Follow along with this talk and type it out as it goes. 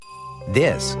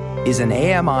This is an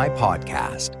AMI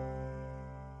podcast.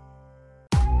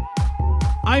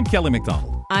 I'm Kelly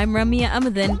McDonald. I'm Ramya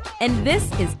Amadin, and this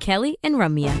is Kelly and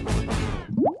Ramya.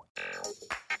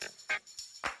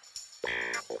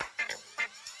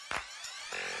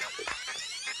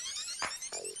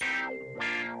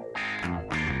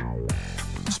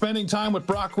 Spending time with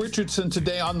Brock Richardson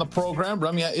today on the program.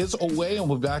 Ramya is away and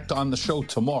we'll be back on the show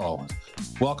tomorrow.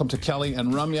 Welcome to Kelly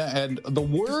and Ramya. And the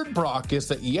word, Brock, is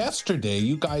that yesterday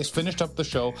you guys finished up the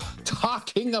show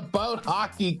talking about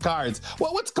hockey cards.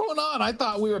 Well, what's going on? I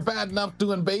thought we were bad enough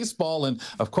doing baseball. And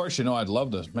of course, you know, I'd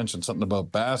love to mention something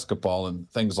about basketball and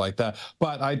things like that.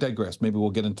 But I digress. Maybe we'll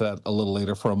get into that a little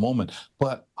later for a moment.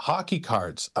 But hockey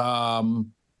cards,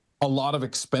 a lot of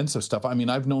expensive stuff. I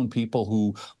mean, I've known people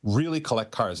who really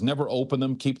collect cards, never open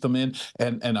them, keep them in,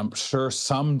 and I'm sure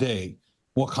someday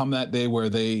will come that day where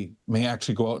they may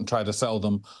actually go out and try to sell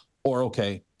them, or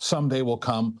okay, someday will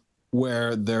come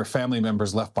where their family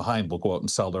members left behind will go out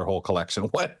and sell their whole collection,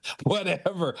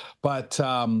 whatever. But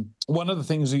one of the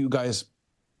things that you guys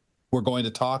were going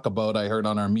to talk about, I heard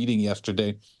on our meeting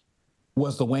yesterday,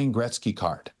 was the Wayne Gretzky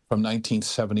card from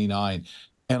 1979,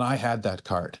 and I had that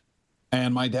card.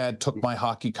 And my dad took my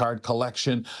hockey card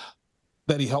collection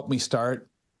that he helped me start,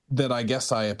 that I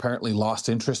guess I apparently lost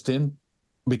interest in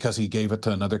because he gave it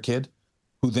to another kid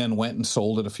who then went and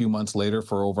sold it a few months later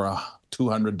for over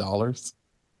 $200.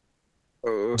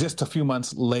 Just a few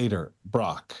months later,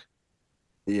 Brock.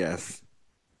 Yes.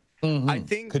 Mm-hmm. I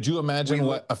think. Could you imagine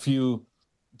what a few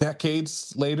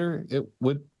decades later it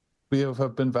would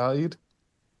have been valued?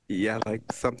 Yeah,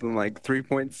 like something like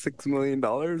 $3.6 million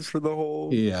for the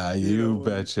whole. Yeah, you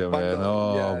betcha, man.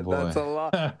 Oh, yeah, boy. That's a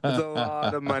lot. That's a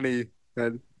lot of money.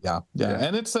 And, yeah.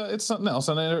 And it's something else.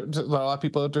 And there's a lot of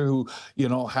people out there who, you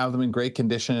know, have them in great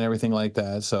condition and everything like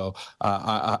that. So,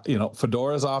 you know,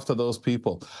 fedoras off to those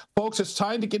people. Folks, it's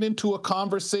time to get into a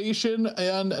conversation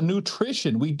on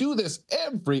nutrition. We do this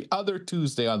every other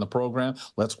Tuesday on the program.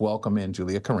 Let's welcome in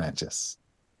Julia Karantjas.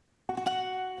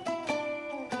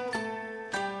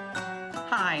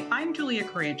 Hi, I'm Julia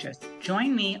Karantjas.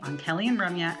 Join me on Kelly and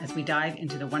Ramya as we dive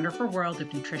into the wonderful world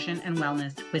of nutrition and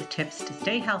wellness with tips to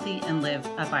stay healthy and live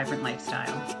a vibrant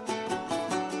lifestyle.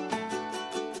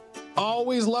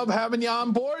 Always love having you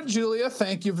on board, Julia.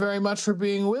 Thank you very much for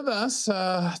being with us.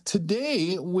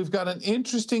 Today, we've got an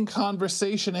interesting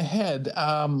conversation ahead.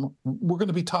 We're going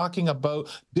to be talking about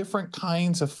different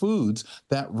kinds of foods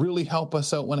that really help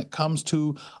us out when it comes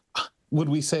to, would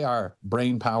we say, our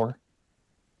brain power?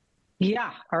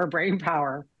 Yeah, our brain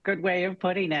power. Good way of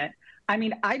putting it. I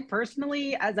mean, I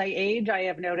personally, as I age, I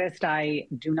have noticed I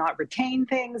do not retain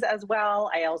things as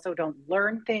well. I also don't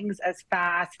learn things as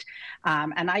fast.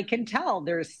 And I can tell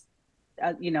there's,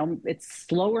 you know, it's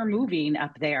slower moving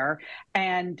up there.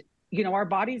 And, you know, our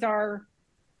bodies are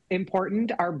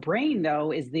important. Our brain,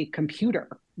 though, is the computer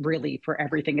really for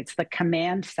everything. It's the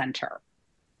command center.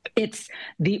 It's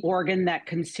the organ that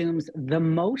consumes the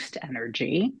most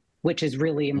energy, which is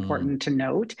really important to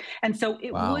note. And so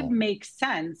it would make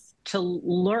sense to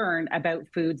learn about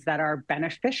foods that are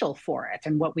beneficial for it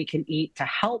and what we can eat to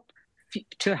help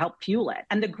fuel it.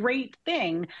 And the great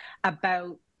thing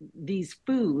about these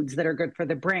foods that are good for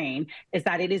the brain is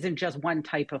that it isn't just one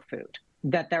type of food,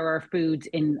 that there are foods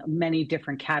in many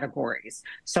different categories.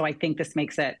 So I think this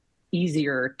makes it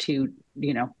easier to,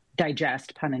 you know,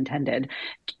 digest, pun intended,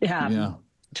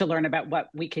 to learn about what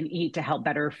we can eat to help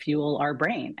better fuel our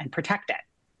brain and protect it.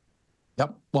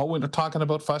 Yep. Well, when we're talking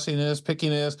about fussiness,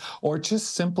 pickiness, or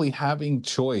just simply having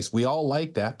choice, we all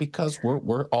like that because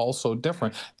we're all so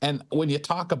different. And when you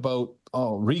talk about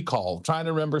recall, trying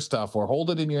to remember stuff or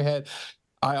hold it in your head,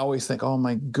 I always think, oh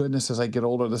my goodness, as I get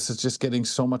older, this is just getting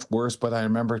so much worse. But I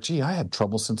remember, gee, I had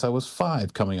trouble since I was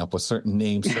 5 coming up with certain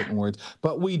names, certain words.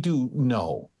 But we do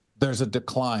know there's a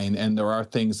decline, and there are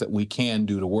things that we can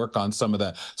do to work on some of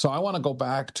that. So I want to go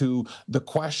back to the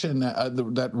question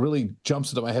that really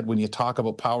jumps into my head when you talk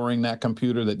about powering that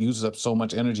computer that uses up so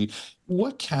much energy.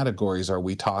 What categories are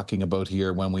we talking about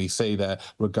here when we say that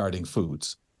regarding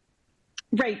foods?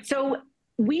 Right. So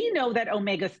we know that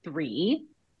omega-3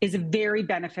 is a very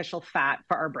beneficial fat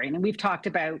for our brain. And we've talked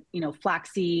about, you know,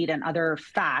 flaxseed and other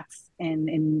fats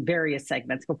in various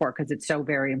segments before because it's so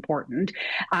very important.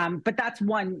 But that's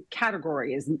one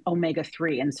category is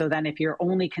omega-3. And so then if you're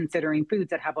only considering foods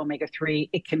that have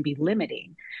omega-3, it can be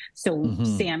limiting. So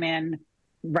salmon,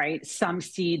 right? Some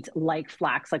seeds like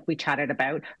flax, like we chatted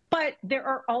about, but there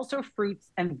are also fruits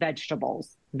and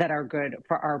vegetables that are good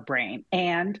for our brain,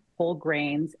 and whole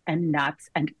grains and nuts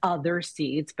and other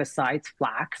seeds besides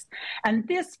flax. And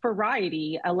this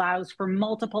variety allows for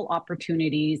multiple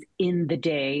opportunities in the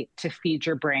day to feed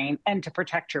your brain and to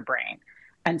protect your brain.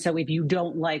 And so if you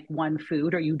don't like one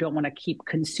food or you don't want to keep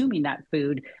consuming that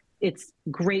food, it's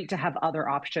great to have other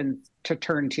options to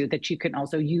turn to that you can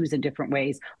also use in different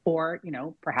ways. Or,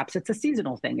 perhaps it's a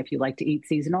seasonal thing. If you like to eat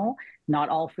seasonal, not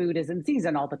all food is in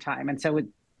season all the time. And so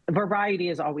variety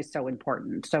is always so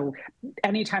important. So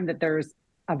anytime that there's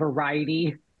a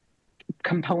variety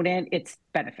component, it's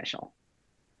beneficial.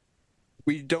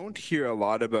 We don't hear a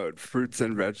lot about fruits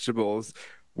and vegetables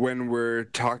when we're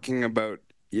talking about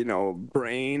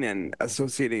brain and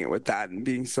associating it with that and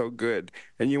being so good.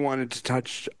 And you wanted to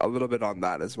touch a little bit on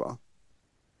that as well.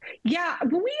 Yeah,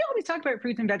 we always talk about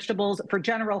fruits and vegetables for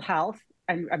general health.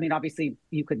 And I mean, obviously,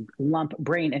 you could lump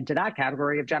brain into that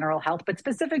category of general health, but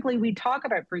specifically, we talk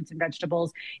about fruits and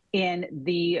vegetables in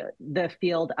the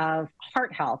field of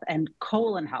heart health and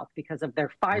colon health because of their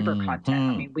fiber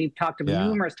content. I mean, we've talked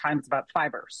numerous times about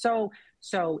fiber, so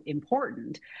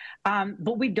important.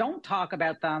 But we don't talk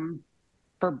about them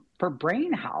for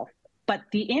brain health. But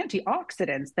the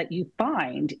antioxidants that you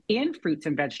find in fruits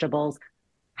and vegetables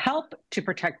help to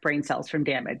protect brain cells from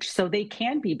damage. So they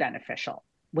can be beneficial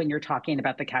when you're talking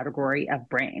about the category of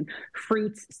brain.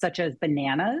 Fruits such as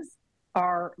bananas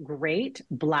are great,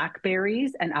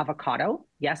 blackberries and avocado.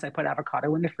 Yes, I put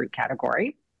avocado in the fruit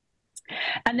category.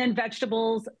 And then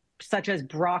vegetables such as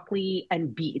broccoli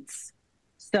and beets.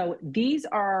 So these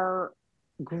are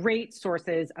great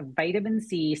sources of vitamin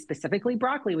C, specifically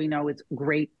broccoli, we know is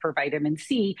great for vitamin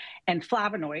C, and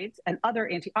flavonoids and other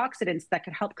antioxidants that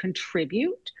can help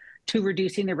contribute to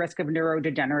reducing the risk of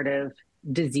neurodegenerative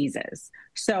diseases.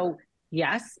 So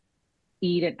yes,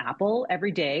 eat an apple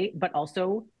every day, but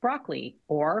also broccoli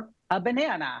or a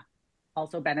banana,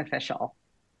 also beneficial.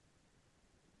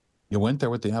 You went there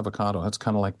with the avocado. That's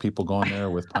kind of like people going there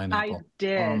with pineapple. I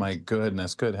did. Oh my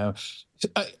goodness, good.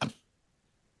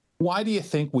 Why do you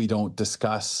think we don't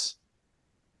discuss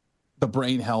the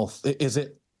brain health?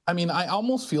 I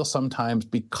almost feel sometimes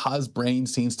because brain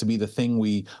seems to be the thing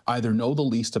we either know the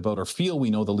least about or feel we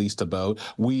know the least about,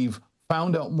 we've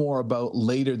found out more about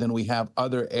later than we have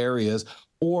other areas,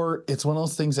 or it's one of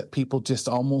those things that people just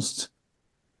almost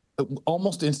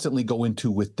instantly go into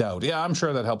with doubt. Yeah, I'm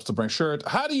sure that helps the brain. Sure.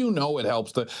 How do you know it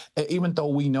helps? Even though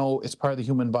we know it's part of the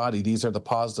human body, these are the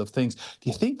positive things.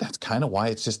 Do you think that's kind of why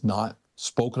it's just not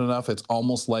spoken enough? It's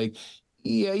almost like,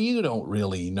 yeah, you don't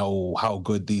really know how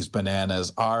good these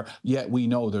bananas are, yet we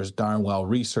know there's darn well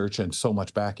research and so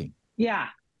much backing. Yeah.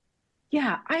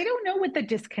 I don't know what the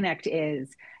disconnect is.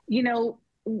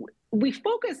 We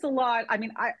focus a lot. I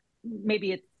mean,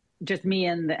 maybe it's just me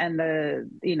and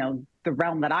the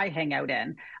realm that I hang out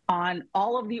in on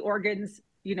all of the organs,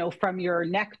 from your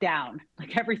neck down,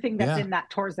 like everything that's in that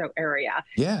torso area.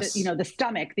 Yes. The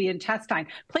stomach, the intestine,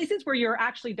 places where you're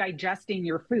actually digesting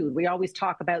your food. We always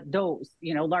talk about those,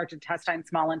 large intestine,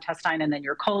 small intestine, and then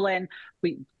your colon.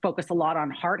 We focus a lot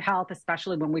on heart health,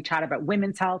 especially when we chat about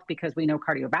women's health, because we know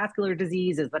cardiovascular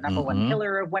disease is the number one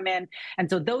killer of women. And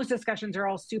so those discussions are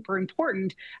all super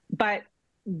important, but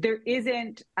there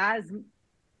isn't as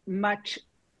much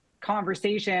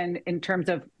conversation in terms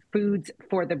of foods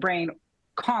for the brain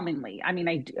commonly. I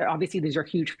mean, obviously these are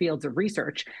huge fields of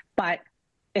research, but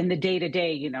in the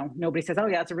day-to-day, nobody says, oh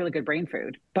yeah, it's a really good brain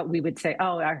food. But we would say,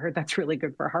 oh, I heard that's really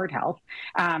good for heart health.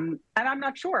 And I'm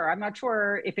not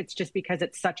sure if it's just because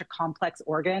it's such a complex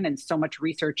organ and so much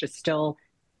research is still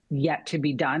yet to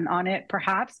be done on it,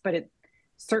 perhaps, but it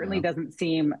certainly doesn't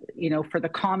seem, for the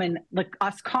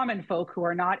us common folk who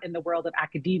are not in the world of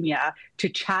academia to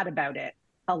chat about it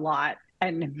a lot.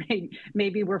 And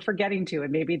maybe we're forgetting to,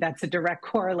 and maybe that's a direct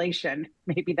correlation.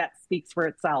 Maybe that speaks for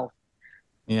itself.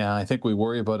 Yeah, I think we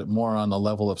worry about it more on the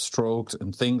level of strokes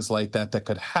and things like that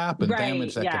could happen,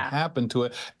 damage that could happen to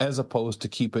it, as opposed to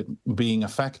keep it being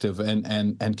effective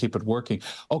and keep it working.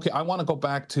 Okay, I want to go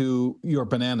back to your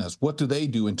bananas. What do they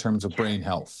do in terms of brain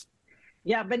health?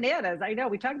 Yeah, bananas. I know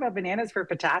we talk about bananas for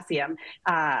potassium,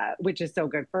 which is so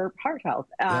good for heart health.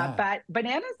 But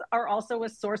bananas are also a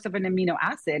source of an amino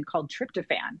acid called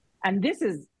tryptophan. And this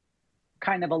is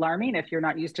kind of alarming if you're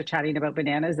not used to chatting about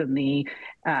bananas and the,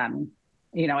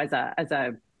 as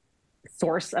a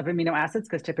source of amino acids,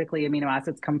 because typically amino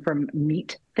acids come from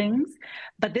meat things.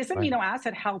 But this amino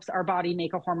acid helps our body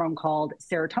make a hormone called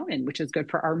serotonin, which is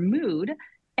good for our mood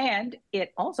And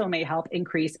it also may help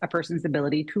increase a person's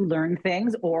ability to learn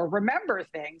things or remember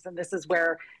things. And this is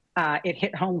where it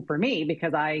hit home for me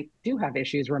because I do have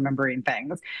issues remembering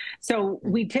things. So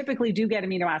we typically do get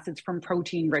amino acids from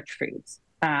protein-rich foods.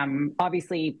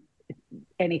 Obviously,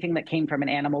 anything that came from an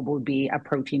animal would be a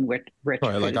protein-rich right,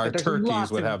 food. like our turkeys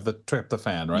would have the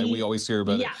tryptophan, right? We always hear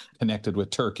about it connected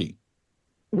with turkey.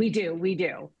 We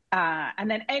do. And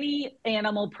then any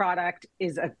animal product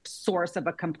is a source of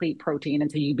a complete protein, and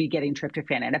so you'd be getting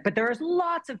tryptophan in it. But there's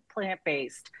lots of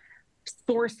plant-based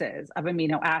sources of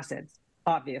amino acids.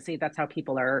 Obviously, that's how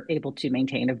people are able to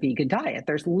maintain a vegan diet.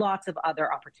 There's lots of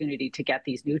other opportunity to get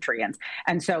these nutrients.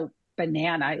 And so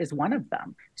banana is one of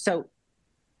them. So,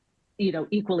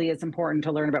 equally as important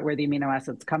to learn about where the amino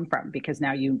acids come from, because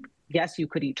now you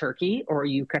could eat turkey or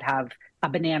you could have a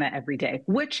banana every day,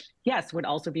 which, yes, would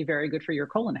also be very good for your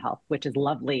colon health, which is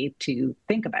lovely to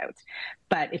think about.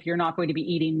 But if you're not going to be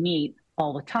eating meat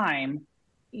all the time,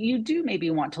 you do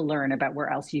maybe want to learn about where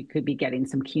else you could be getting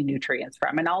some key nutrients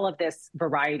from. And all of this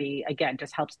variety, again,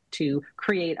 just helps to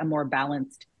create a more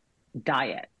balanced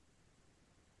diet.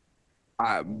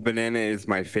 Banana is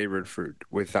my favorite fruit,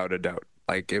 without a doubt.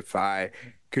 Like if I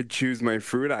could choose my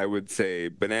fruit, I would say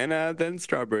banana, then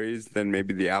strawberries, then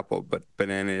maybe the apple. But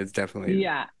banana is definitely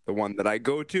the one that I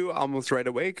go to almost right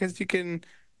away because you can,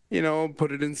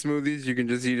 put it in smoothies. You can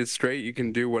just eat it straight. You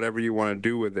can do whatever you want to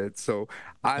do with it. So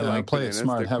I like play it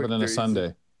smart. Have it in a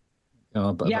sundae.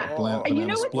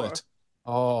 Banana split.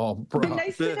 Oh, bro. The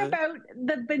nice thing about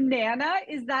the banana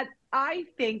is that I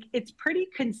think it's pretty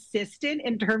consistent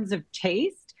in terms of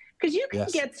taste because you can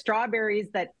get strawberries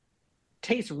that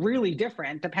taste really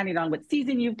different depending on what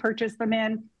season you've purchased them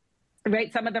in,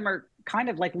 right? Some of them are kind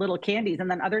of like little candies, and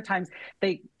then other times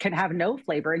they can have no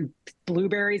flavor. And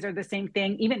blueberries are the same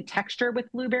thing, even texture with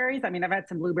blueberries. I mean, I've had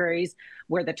some blueberries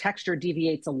where the texture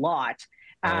deviates a lot.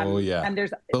 And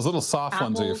there's those little soft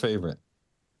ones are your favorite.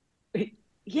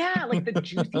 Yeah, like the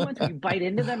juicy ones where you bite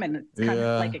into them and it's kind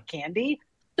of like a candy.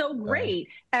 So great.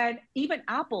 And even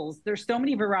apples, there's so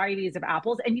many varieties of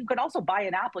apples, and you could also buy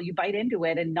an apple, you bite into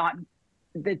it and not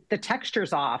the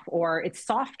texture's off, or it's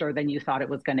softer than you thought it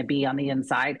was going to be on the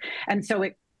inside. And so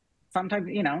it sometimes,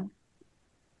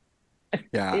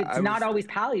 it's not always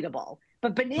palatable,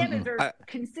 but bananas are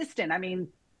consistent. I mean,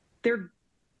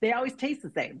 they always taste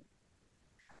the same.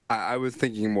 I was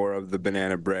thinking more of the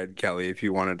banana bread, Kelly, if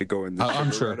you wanted to go in the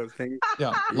route of things.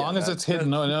 Yeah, as long as it's hidden.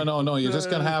 No. You're just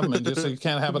going to have them, and just so you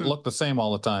can't have it look the same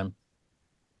all the time.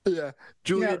 Yeah.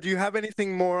 Julia, do you have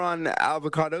anything more on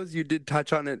avocados? You did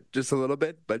touch on it just a little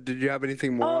bit, but did you have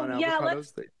anything more on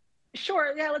avocados?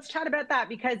 Sure. Yeah, let's chat about that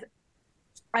because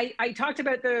I talked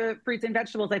about the fruits and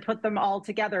vegetables. I put them all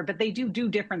together, but they do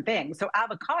different things. So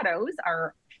avocados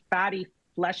are fatty,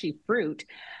 fleshy fruit.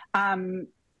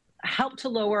 Help to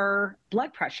lower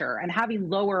blood pressure, and having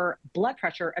lower blood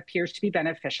pressure appears to be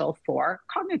beneficial for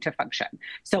cognitive function.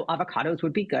 So avocados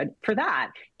would be good for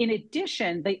that. In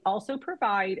addition, they also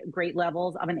provide great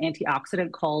levels of an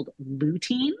antioxidant called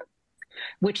lutein,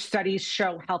 which studies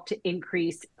show help to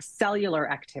increase cellular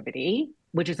activity,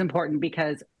 which is important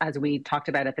because, as we talked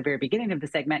about at the very beginning of the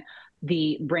segment,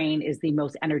 the brain is the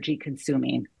most energy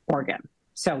consuming organ.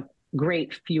 So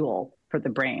great fuel for the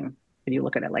brain if you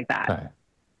look at it like that. Okay.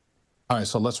 All right,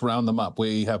 so let's round them up.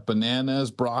 We have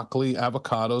bananas, broccoli,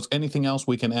 avocados. Anything else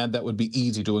we can add that would be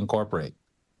easy to incorporate?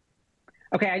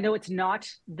 Okay, I know it's not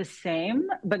the same,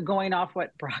 but going off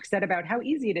what Brock said about how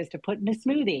easy it is to put in a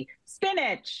smoothie.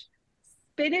 Spinach.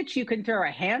 Spinach, you can throw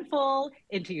a handful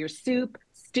into your soup,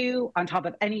 stew, on top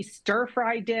of any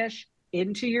stir-fry dish,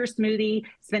 into your smoothie.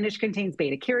 Spinach contains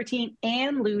beta-carotene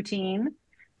and lutein,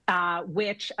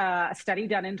 which a study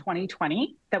done in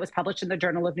 2020 that was published in the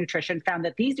Journal of Nutrition found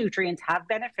that these nutrients have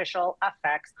beneficial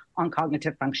effects on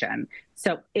cognitive function.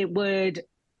 So it would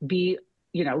be,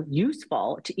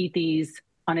 useful to eat these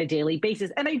on a daily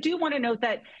basis. And I do want to note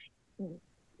that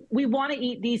we want to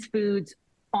eat these foods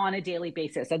on a daily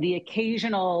basis. And the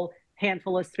occasional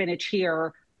handful of spinach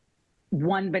here,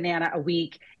 one banana a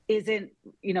week isn't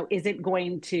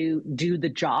going to do the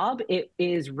job. It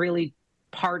is really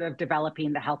part of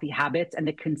developing the healthy habits and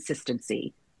the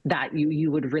consistency that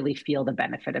you would really feel the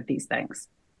benefit of these things.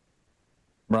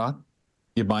 Brock,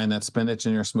 you buying that spinach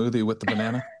in your smoothie with the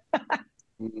banana?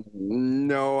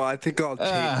 No, I think I'll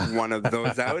take one of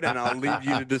those out, and I'll leave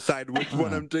you to decide which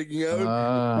one I'm taking out.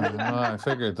 I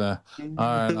figured that. All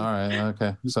right.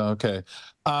 Okay.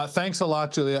 Thanks a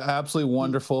lot, Julia. Absolutely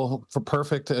wonderful,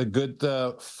 perfect, good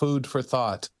food for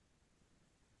thought.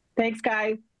 Thanks,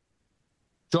 guys.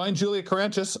 Join Julia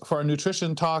Karantjas for our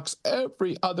nutrition talks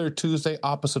every other Tuesday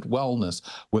opposite wellness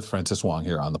with Francis Wong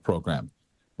here on the program.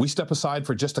 We step aside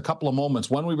for just a couple of moments.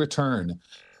 When we return,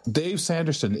 Dave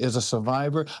Sanderson is a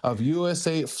survivor of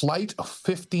USA Flight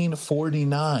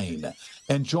 1549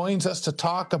 and joins us to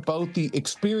talk about the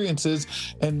experiences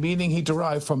and meaning he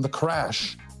derived from the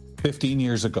crash 15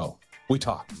 years ago. We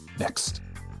talk next.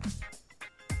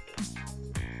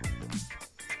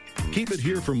 Keep it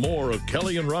here for more of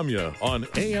Kelly and Ramya on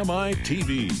AMI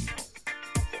TV.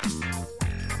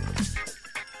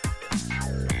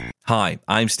 Hi,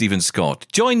 I'm Stephen Scott.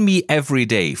 Join me every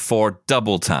day for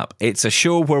Double Tap. It's a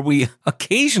show where we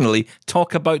occasionally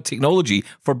talk about technology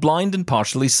for blind and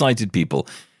partially sighted people.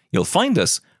 You'll find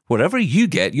us wherever you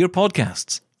get your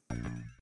podcasts.